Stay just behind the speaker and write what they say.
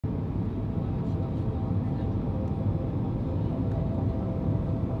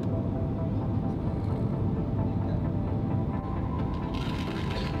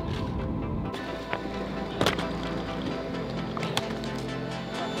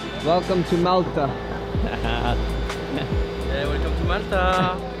Welcome to Malta. Yeah, welcome to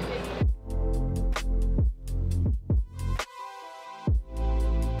Malta.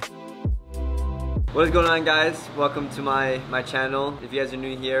 What is going on, guys? Welcome to my channel. If you guys are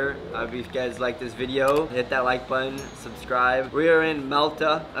new here, if you guys like this video, hit that like button, subscribe. We are in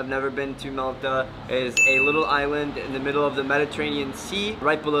Malta. I've never been to Malta. It is a little island in the middle of the Mediterranean Sea,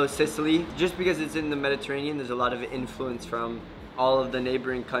 right below Sicily. Just because it's in the Mediterranean, there's a lot of influence from all of the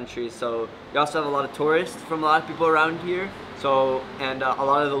neighboring countries. So you also have a lot of tourists from a lot of people around here. So, and a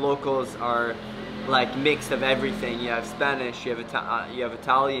lot of the locals are like mixed of everything. You have Spanish, you have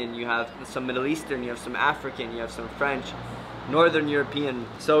Italian, you have some Middle Eastern, you have some African, you have some French, Northern European.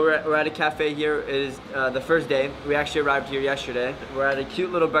 So we're at a cafe here. It is the first day. We actually arrived here yesterday. We're at a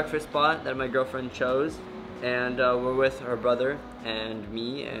cute little breakfast spot that my girlfriend chose, and we're with her brother and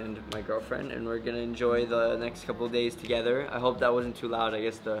me and my girlfriend, and we're gonna enjoy the next couple of days together. I hope that wasn't too loud. I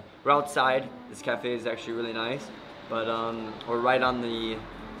guess we're outside. This cafe is actually really nice, but we're right on the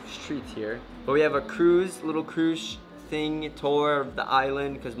street here. But we have a little cruise thing, tour of the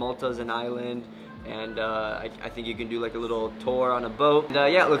island, because Malta is an island, and I think you can do like a little tour on a boat. And,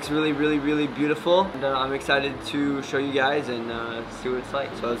 yeah, it looks really, really, really beautiful, and I'm excited to show you guys and see what it's like.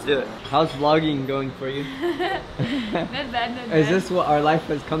 So let's do it. How's vlogging going for you? Not bad, not bad. Is this what our life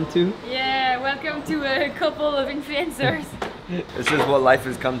has come to? Yeah, welcome to a couple of influencers. This is what life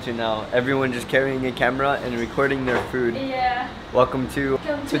has come to now. Everyone just carrying a camera and recording their food. Yeah. Welcome to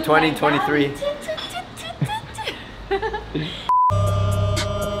 2023.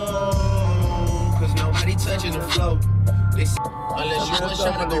 Cause nobody touching the flow. Unless you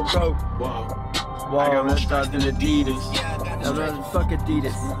want to go broke. Wow. I got more stars than Adidas. Fuck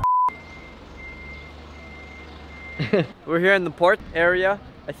Adidas. We're here in the port area,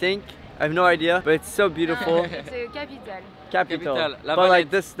 I think. I have no idea, but it's so beautiful. It's a capital. Capital. La But like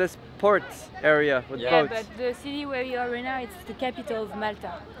Valette. this port area with Yeah, boats. but the city where we are right now, it's the capital of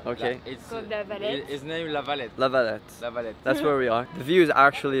Malta. Okay. It's Called La Valette. His name La Valette. La Valette. La Valette. That's where we are. The view is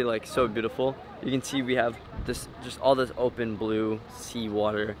actually like so beautiful. You can see we have just all this open blue sea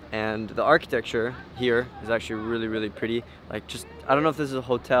water, and the architecture here is actually really, really pretty. Like, just, I don't know if this is a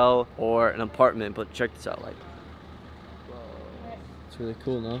hotel or an apartment, but check this out. Like, it's really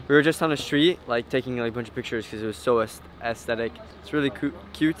cool, no? We were just on the street, like taking like a bunch of pictures because it was so aesthetic. It's really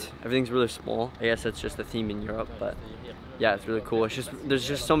cute. Everything's really small. I guess that's just a theme in Europe, but yeah, it's really cool. It's just, there's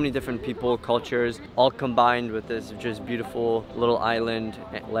just so many different people, cultures, all combined with this just beautiful little island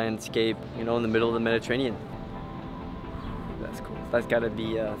landscape, you know, in the middle of the Mediterranean. That's cool. That's gotta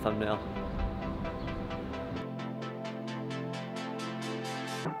be a thumbnail.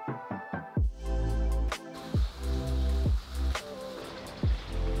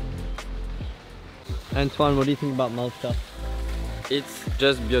 Antoine, what do you think about Malta? It's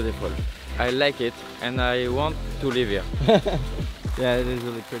just beautiful. I like it and I want to live here. Yeah, it is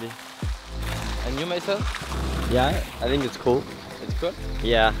really pretty. And you, myself? Yeah, I think it's cool. It's cool?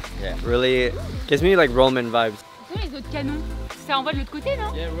 Yeah, really gives me like Roman vibes. Ce sont les autres canons. C'est en bas de l'autre côté,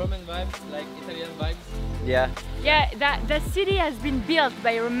 non? Yeah, Roman vibes, like Italian vibes. Yeah. Yeah, that city has been built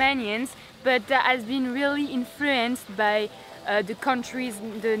by Romanians, but has been really influenced by the countries,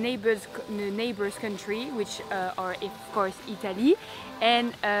 the neighbors country, which are of course Italy,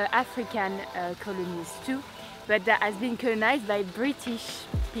 and African colonies too. But that has been colonized by British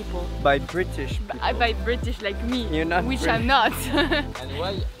people. By British people. By British like me, You're not which British. I'm not. And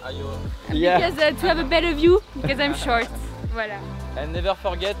why are you? Yeah. Because to have a better view, because I'm short. Voilà. And never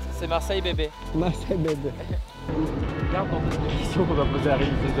forget, c'est Marseille bébé. Marseille bébé. Regarde dans cette question qu'on va poser à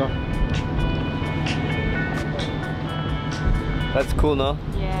Rémi César. That's cool, no?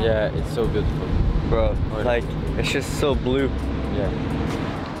 Yeah. Yeah, it's so beautiful. Bro, like, it's just so blue. Yeah.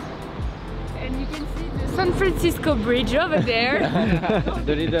 And you can see the San Francisco Bridge over there.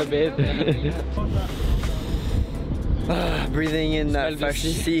 The little bit. Breathing in that Smell the fresh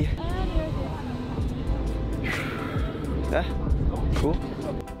sea. sea. Yeah, cool.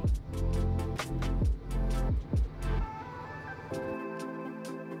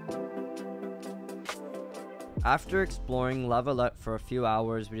 After exploring La Valette for a few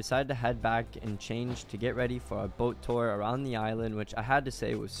hours, we decided to head back and change to get ready for a boat tour around the island, which I had to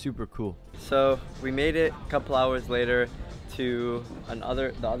say was super cool. So we made it a couple hours later to the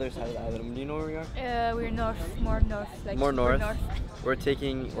other side of the island. Do you know where we are? We're more north. Like More north. We're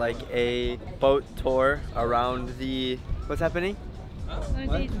taking like a boat tour around the... What's happening? On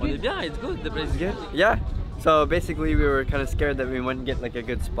est bien, it's good, the place is good. Yeah. So basically we were kind of scared that we wouldn't get like a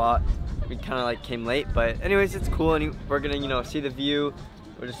good spot. We kind of like came late, but anyways, it's cool, and we're gonna, you know, see the view.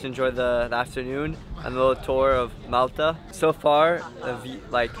 we'll just enjoy the afternoon and a little tour of Malta. So far,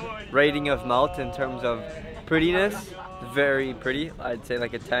 like rating of Malta in terms of prettiness, very pretty. I'd say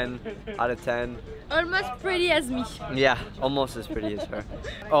like a 10 out of 10. Almost pretty as me. Yeah, almost as pretty as her.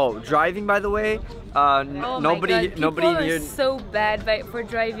 Oh, driving, by the way, Oh nobody my God. People here. are so bad for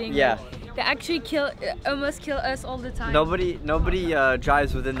driving. Yeah. They actually almost kill us all the time. Nobody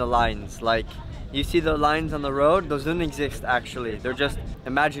drives within the lines. Like, you see the lines on the road, those don't exist actually. They're just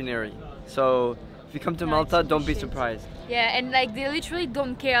imaginary. So if you come to Malta, don't be surprised. Yeah, and like they literally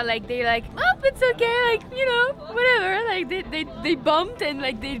don't care. Like they're like, oh, it's okay, like, you know, whatever. Like they bumped and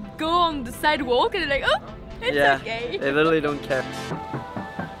like they go on the sidewalk and they're like, oh, it's okay. They literally don't care.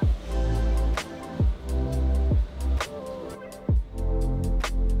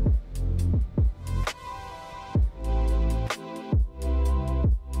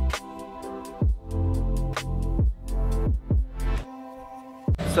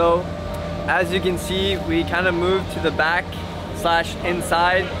 So, as you can see, we kind of moved to the back /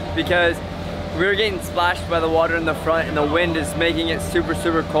 inside because we were getting splashed by the water in the front and the wind is making it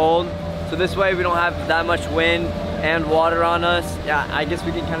super cold. So this way we don't have that much wind and water on us. Yeah, I guess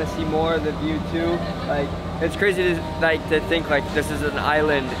we can kind of see more of the view too. Like, it's crazy to think like this is an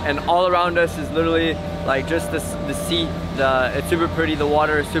island and all around us is literally like just the sea. It's super pretty, the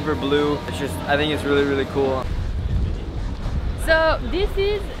water is super blue. It's just, I think it's really cool. So this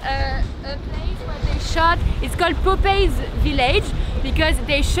is a place where they shot, it's called Popey's Village because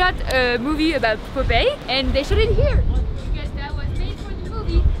they shot a movie about Popeye and they shot it here because that was made for the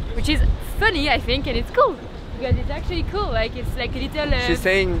movie, which is funny I think, and it's cool because it's actually cool, like it's like a little She's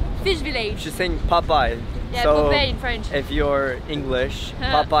saying fish village. She's saying Popeye. Yeah, so Popeye in French. If you're English,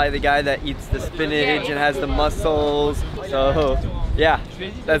 Popeye, the guy that eats the spinach and has the muscles. So yeah,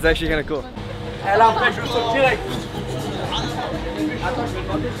 that's actually kind of cool.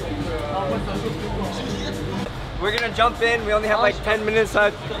 We're gonna jump in. We only have like 10 minutes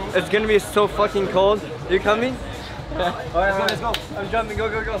left. It's gonna be so fucking cold. You coming? Alright, let's go. I'm jumping.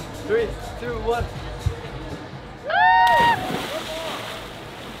 Go. 3, 2, 1.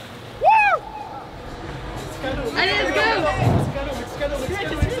 Allez, let's go!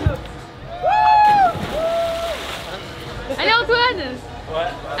 Allez Antoine!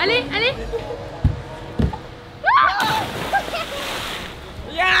 Allez!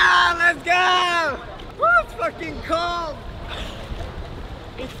 Yeah, let's go! Woo, it's fucking cold!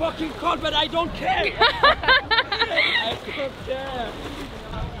 It's fucking cold, but I don't care! I don't care!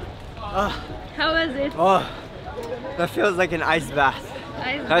 How was it? Oh, that feels like an ice bath.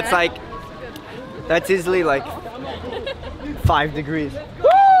 That's like, that's easily like 5 degrees.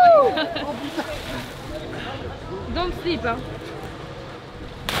 Woo! Don't sleep, huh?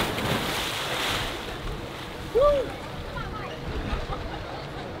 Woo!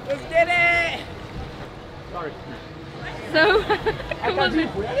 Let's get it! Sorry. So, how was it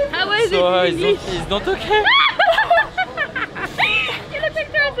So in English? it's not okay? You look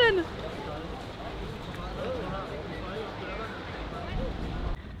like Tarzan!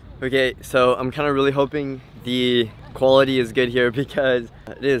 Okay, so I'm kind of really hoping the quality is good here because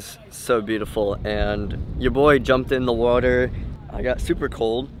it is so beautiful and your boy jumped in the water. I got super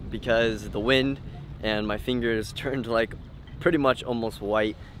cold because of the wind and my fingers turned like pretty much almost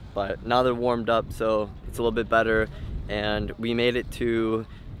white, but now they're warmed up, so it's a little bit better. And we made it to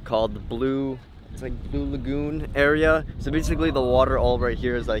called the Blue Lagoon area. So basically the water all right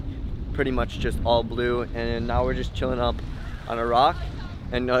here is like pretty much just all blue, and now we're just chilling up on a rock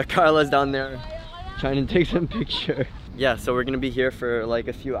and Carla's down there trying to take some picture. Yeah, so we're gonna be here for like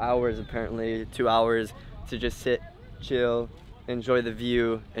a few hours, apparently 2 hours, to just sit, chill, enjoy the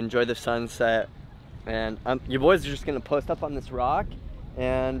view, enjoy the sunset. And your boys are just gonna post up on this rock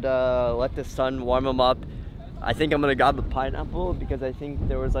and let the sun warm them up. I think I'm gonna grab a pineapple because I think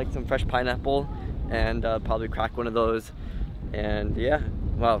there was like some fresh pineapple, and probably crack one of those. And yeah,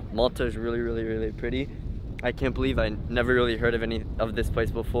 wow, Malta is really pretty. I can't believe I never really heard of any of this place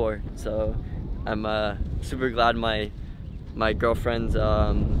before. So I'm super glad my girlfriend's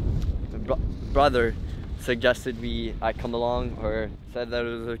brother suggested I come along, or said that it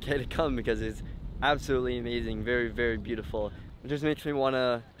was okay to come, because it's absolutely amazing, very beautiful. It just makes me want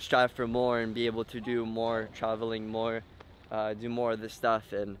to strive for more and be able to do more traveling, more, do more of this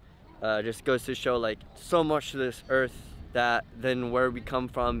stuff, and just goes to show like so much to this earth than where we come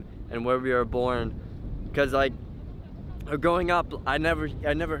from and where we are born. Because like growing up, I never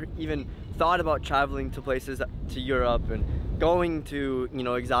even thought about traveling to places, to Europe and going to, you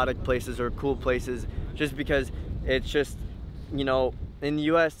know, exotic places or cool places, just because it's just, you know, in the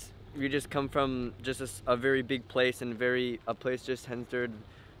US we just come from just a very big place, and a place just centered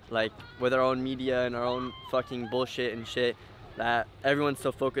like with our own media and our own fucking bullshit and shit, that everyone's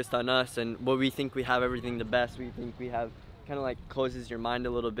so focused on us and what we think we have everything the best. We think we have, kind of like closes your mind a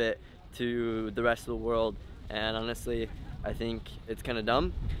little bit to the rest of the world, and honestly I think it's kind of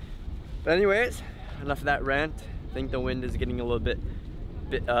dumb. But anyways, enough of that rant. I think the wind is getting a little bit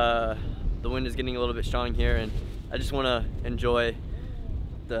strong here, and I just want to enjoy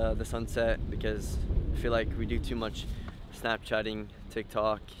the sunset, because I feel like we do too much Snapchatting,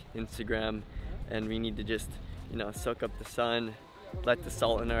 TikTok, Instagram, and we need to just, you know, soak up the sun, let the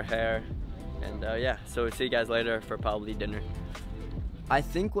salt in our hair, and yeah, so see you guys later for probably dinner. I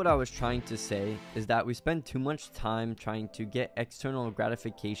think what I was trying to say is that we spend too much time trying to get external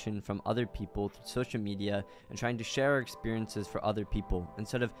gratification from other people through social media and trying to share our experiences for other people,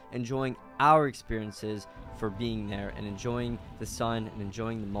 instead of enjoying our experiences for being there and enjoying the sun and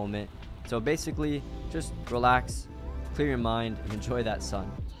enjoying the moment. So basically, just relax, clear your mind, and enjoy that sun.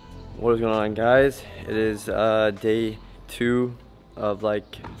 What is going on, guys? It is day 2 of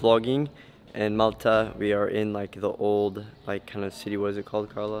like vlogging. In Malta. We are in like the old, like, kind of city. What is it called,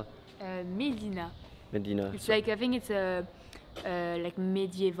 Carla? Medina. Medina. It's like, I think it's a like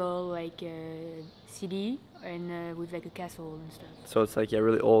medieval like city, and with like a castle and stuff. So it's like, yeah,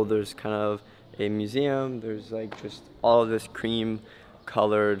 really old. There's kind of a museum. There's like just all of this cream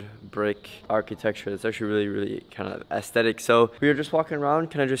colored brick architecture. It's actually really, really kind of aesthetic. So we were just walking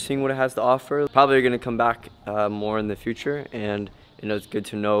around, kind of just seeing what it has to offer. Probably gonna come back more in the future, and you know, it's good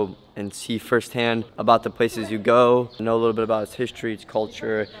to know and see firsthand about the places you go, know a little bit about its history, its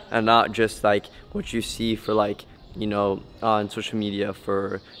culture, and not just like what you see for, like, you know, on social media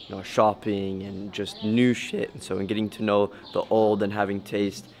for, you know, shopping and just new shit. And so in getting to know the old and having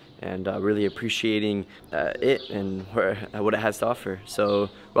taste, and really appreciating it and what it has to offer. So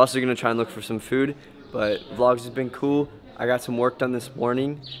we're also gonna try and look for some food, but vlogs has been cool. I got some work done this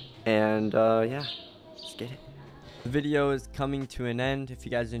morning, and yeah, let's get it. The video is coming to an end. If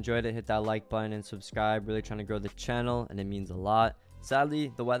you guys enjoyed it, hit that like button and subscribe. Really trying to grow the channel, and it means a lot.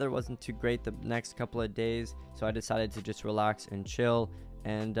 Sadly, the weather wasn't too great the next couple of days, so I decided to just relax and chill.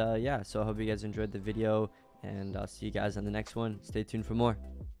 And yeah, so I hope you guys enjoyed the video, and I'll see you guys on the next one. Stay tuned for more.